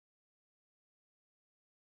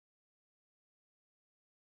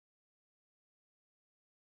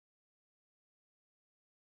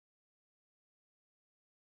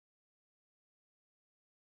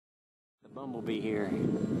Bumble Bee here.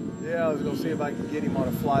 Yeah, I was gonna see if I could get him on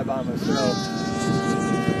a flyby myself.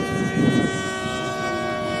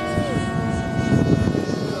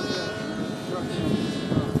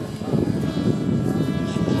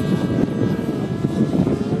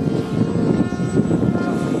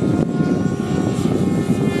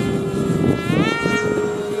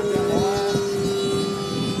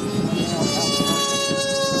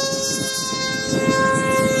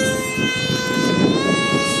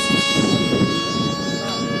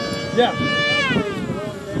 Yeah.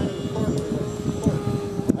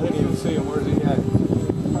 I didn't even see him. Where's he at?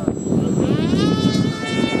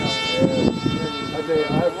 I tell you,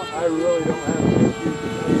 I really don't have any issues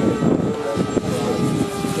with him.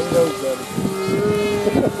 He knows better.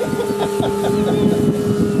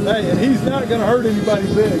 Hey, and he's not going to hurt anybody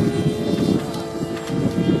big.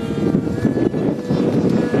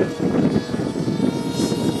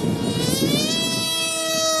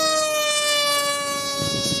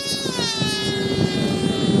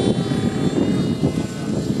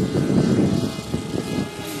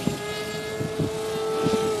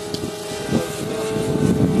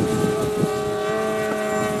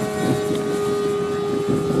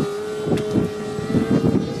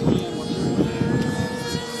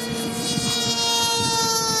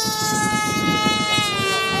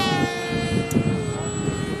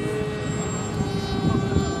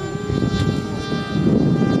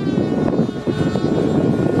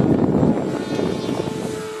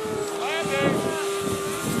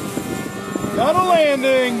 Got a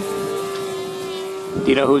landing. Do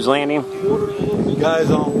you know who's landing?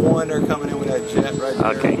 Guys on one are coming in with that jet right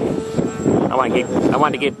there. Okay. I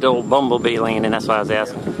wanted to get the old Bumble Bee landing. That's why I was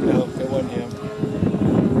asking. No, it wasn't him.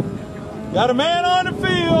 Got a man on the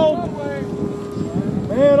field.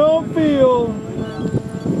 Man on field.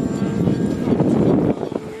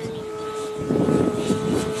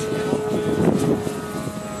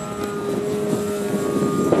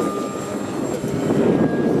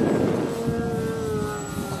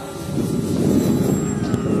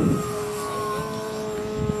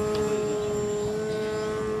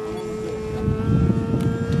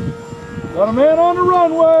 Got a man on the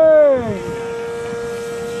runway!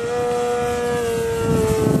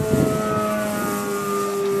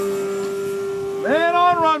 Man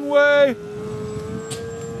on runway!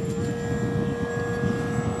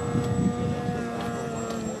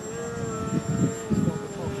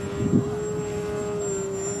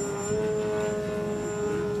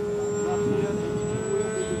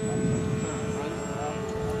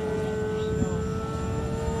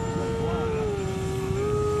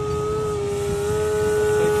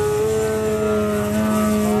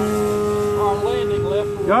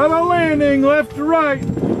 Got a landing left to right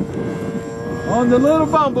on the little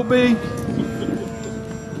bumblebee.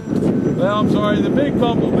 Well, I'm sorry, the big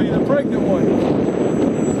bumblebee, the pregnant one.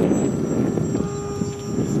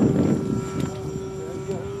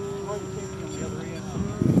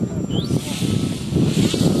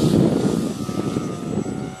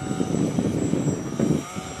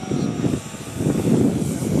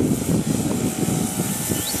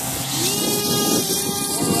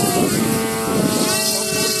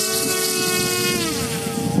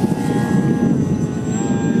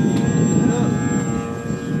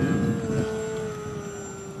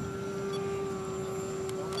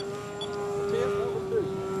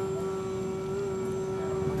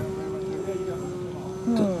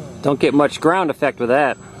 Don't get much ground effect with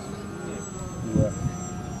that. Yeah.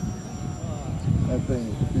 That thing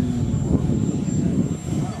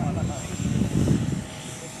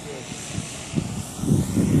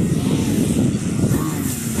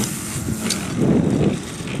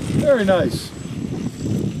is very nice.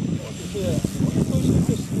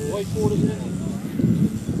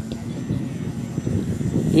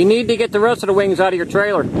 You need to get the rest of the wings out of your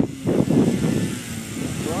trailer.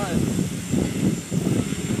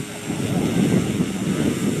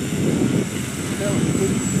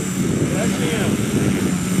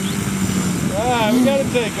 Alright, we gotta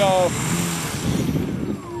take off.